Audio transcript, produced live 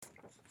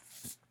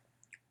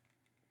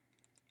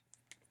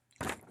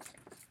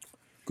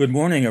Good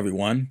morning,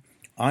 everyone.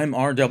 I'm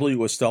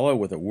R.W. Estella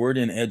with a word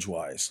in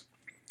Edgewise.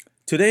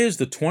 Today is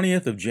the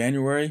 20th of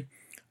January,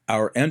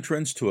 our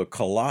entrance to a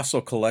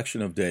colossal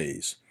collection of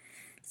days.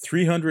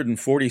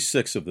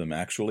 346 of them,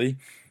 actually,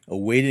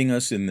 awaiting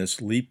us in this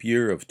leap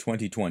year of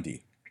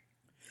 2020.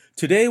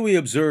 Today we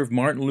observe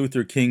Martin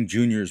Luther King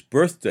Jr.'s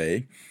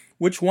birthday,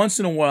 which once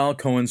in a while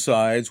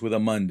coincides with a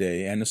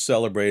Monday and is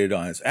celebrated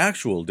on its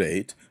actual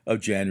date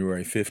of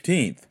January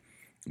 15th,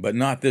 but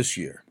not this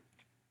year.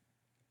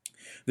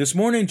 This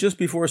morning, just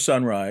before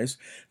sunrise,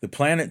 the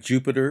planet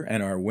Jupiter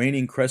and our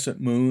waning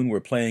crescent moon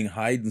were playing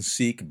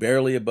hide-and-seek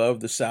barely above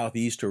the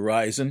southeast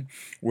horizon,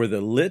 where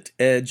the lit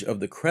edge of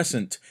the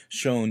crescent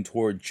shone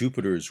toward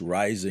Jupiter's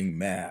rising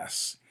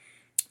mass.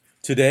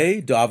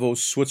 Today,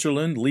 Davos,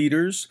 Switzerland,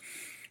 leaders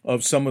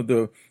of some of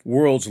the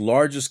world's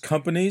largest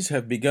companies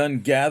have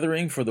begun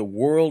gathering for the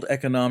World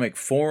Economic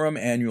Forum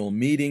Annual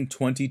Meeting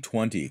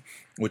 2020,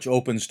 which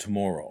opens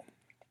tomorrow.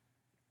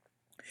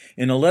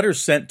 In a letter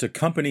sent to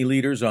company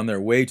leaders on their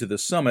way to the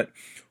summit,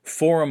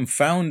 Forum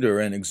founder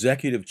and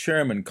executive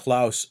chairman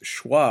Klaus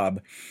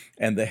Schwab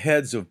and the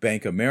heads of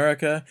Bank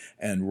America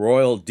and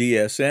Royal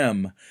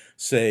DSM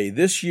say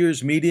this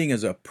year's meeting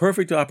is a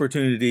perfect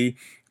opportunity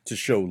to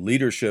show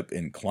leadership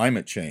in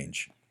climate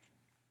change.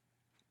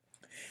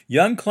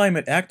 Young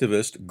climate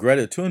activist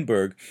Greta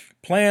Thunberg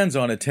plans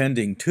on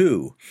attending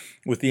too,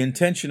 with the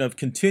intention of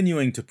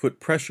continuing to put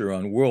pressure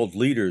on world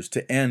leaders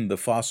to end the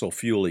fossil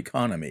fuel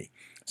economy,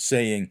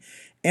 saying,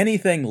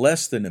 anything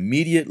less than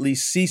immediately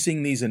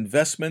ceasing these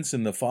investments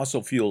in the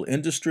fossil fuel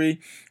industry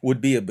would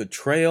be a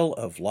betrayal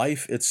of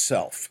life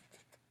itself.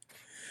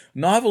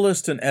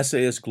 Novelist and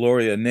essayist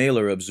Gloria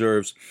Naylor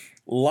observes,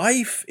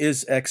 life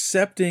is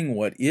accepting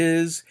what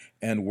is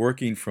and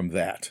working from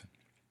that.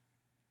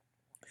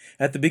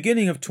 At the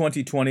beginning of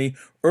 2020,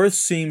 Earth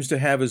seems to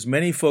have as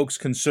many folks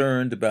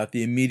concerned about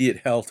the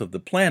immediate health of the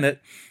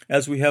planet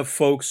as we have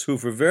folks who,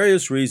 for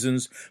various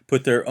reasons,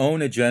 put their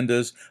own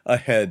agendas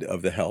ahead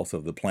of the health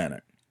of the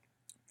planet.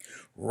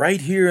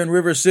 Right here in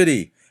River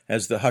City,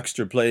 as the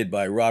huckster played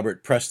by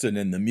Robert Preston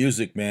in The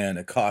Music Man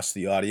accosts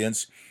the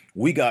audience,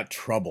 we got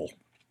trouble.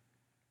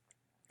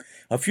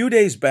 A few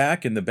days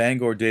back in the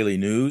Bangor Daily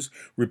News,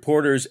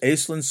 reporters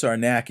Aislinn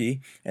Sarnacki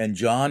and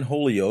John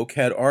Holyoke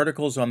had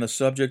articles on the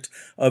subject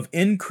of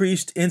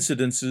increased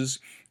incidences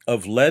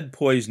of lead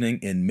poisoning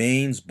in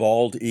Maine's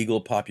bald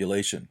eagle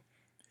population,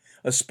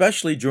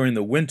 especially during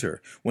the winter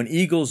when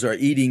eagles are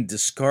eating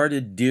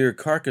discarded deer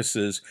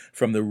carcasses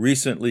from the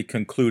recently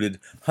concluded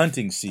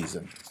hunting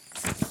season.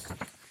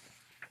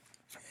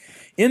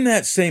 In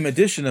that same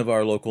edition of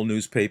our local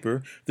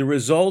newspaper, the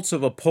results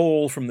of a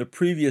poll from the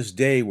previous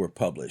day were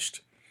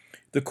published.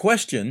 The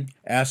question,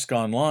 asked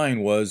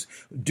online, was,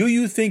 do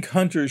you think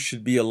hunters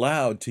should be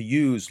allowed to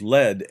use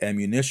lead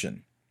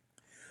ammunition?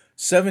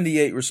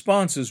 78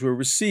 responses were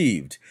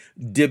received,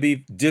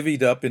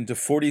 divvied up into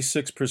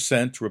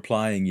 46%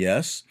 replying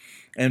yes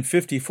and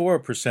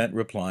 54%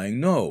 replying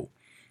no.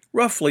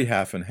 Roughly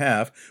half and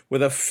half,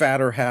 with a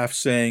fatter half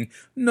saying,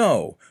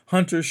 no,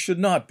 hunters should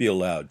not be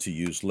allowed to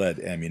use lead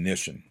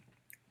ammunition.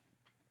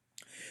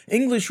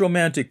 English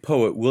romantic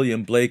poet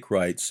William Blake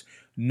writes,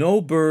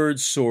 no bird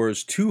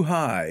soars too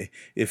high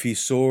if he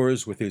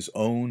soars with his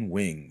own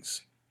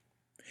wings.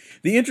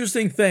 The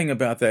interesting thing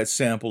about that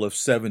sample of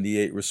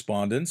 78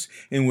 respondents,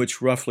 in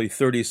which roughly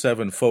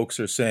 37 folks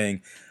are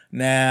saying,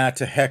 nah,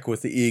 to heck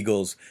with the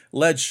eagles,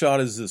 lead shot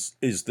is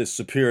the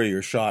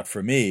superior shot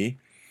for me,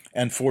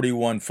 and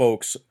 41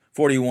 folks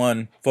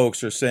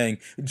are saying,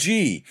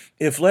 gee,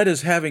 if lead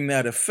is having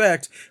that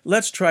effect,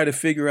 let's try to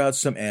figure out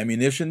some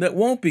ammunition that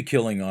won't be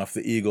killing off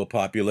the eagle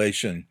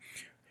population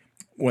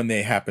when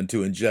they happen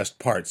to ingest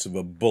parts of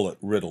a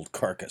bullet-riddled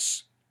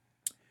carcass.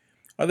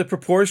 Are the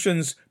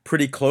proportions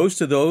pretty close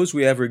to those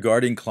we have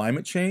regarding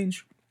climate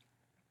change?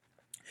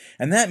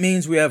 And that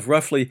means we have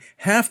roughly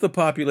half the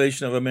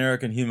population of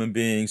American human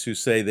beings who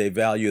say they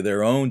value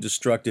their own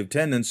destructive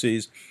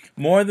tendencies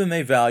more than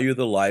they value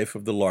the life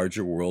of the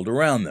larger world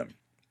around them.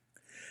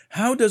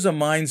 How does a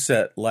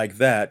mindset like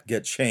that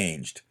get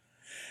changed?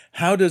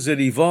 How does it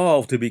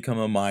evolve to become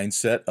a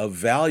mindset of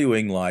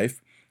valuing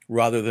life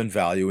rather than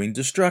valuing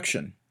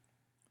destruction?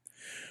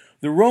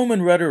 The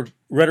Roman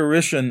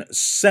rhetorician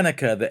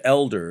Seneca the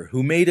Elder,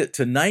 who made it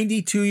to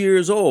 92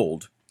 years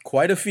old,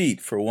 quite a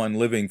feat for one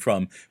living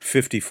from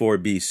 54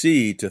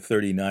 BC to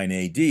 39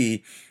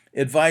 AD,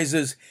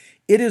 advises,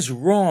 it is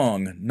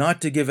wrong not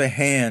to give a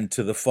hand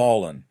to the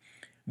fallen.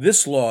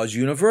 This law is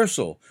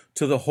universal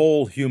to the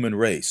whole human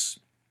race.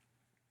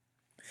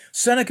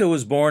 Seneca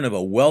was born of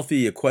a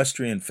wealthy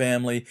equestrian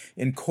family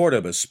in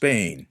Córdoba,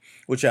 Spain,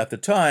 which at the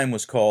time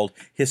was called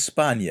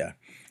Hispania,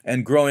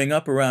 and growing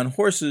up around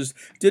horses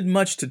did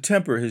much to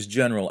temper his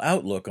general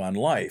outlook on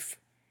life.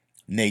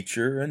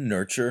 Nature and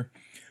nurture.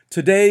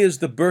 Today is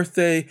the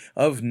birthday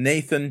of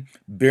Nathan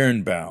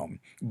Birnbaum,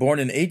 born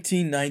in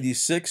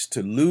 1896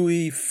 to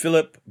Louis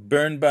Philipp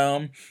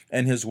Birnbaum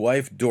and his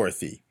wife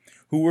Dorothy,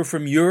 who were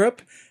from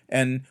Europe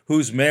and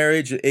whose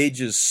marriage at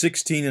ages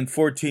 16 and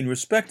 14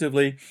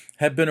 respectively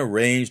had been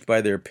arranged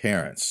by their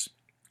parents.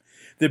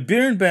 The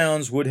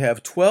Birnbaums would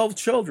have 12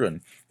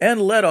 children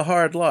and led a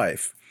hard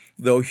life,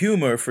 though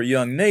humor for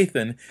young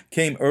Nathan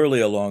came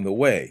early along the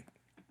way.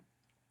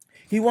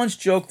 He once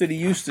joked that he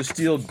used to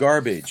steal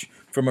garbage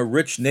from a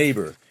rich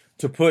neighbor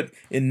to put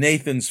in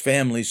Nathan's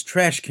family's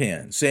trash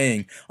can,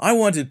 saying, "I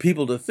wanted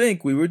people to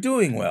think we were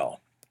doing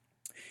well."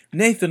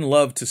 Nathan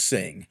loved to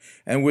sing,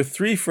 and with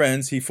 3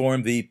 friends he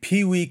formed the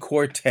Pee Wee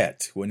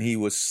Quartet when he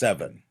was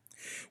 7.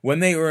 When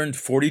they earned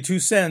 42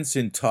 cents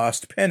in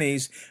tossed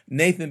pennies,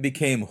 Nathan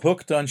became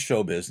hooked on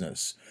show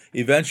business,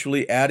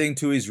 eventually adding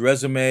to his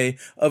resume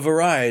a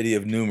variety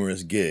of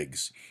numerous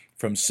gigs,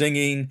 from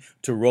singing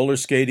to roller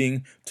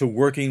skating to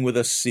working with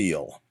a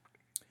seal.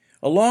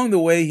 Along the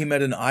way, he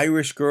met an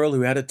Irish girl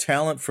who had a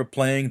talent for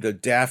playing the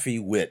daffy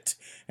wit,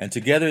 and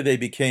together they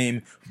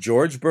became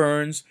George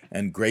Burns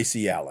and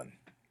Gracie Allen.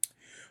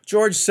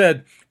 George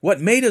said,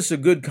 "What made us a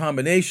good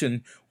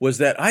combination was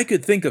that I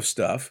could think of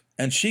stuff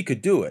and she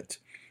could do it.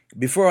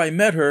 Before I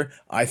met her,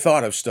 I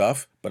thought of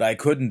stuff, but I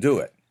couldn't do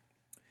it."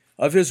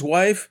 Of his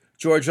wife,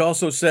 George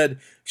also said,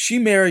 "She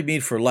married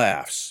me for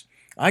laughs.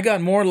 I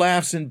got more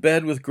laughs in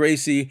bed with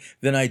Gracie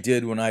than I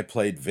did when I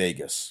played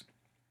Vegas."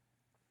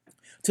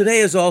 Today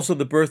is also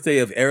the birthday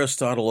of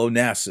Aristotle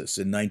Onassis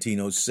in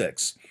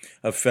 1906,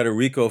 of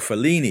Federico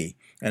Fellini,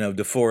 and of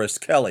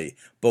DeForest Kelley,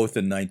 both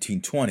in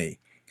 1920,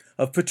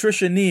 of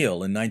Patricia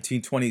Neal in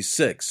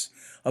 1926,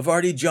 of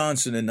Artie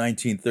Johnson in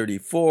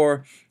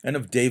 1934, and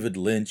of David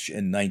Lynch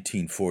in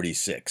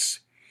 1946.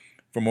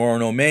 From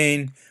Orono,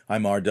 Maine,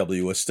 I'm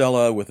R.W.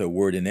 Estella with a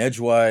word in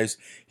Edgewise.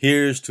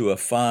 Here's to a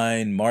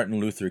fine Martin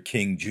Luther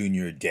King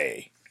Jr.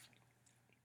 Day.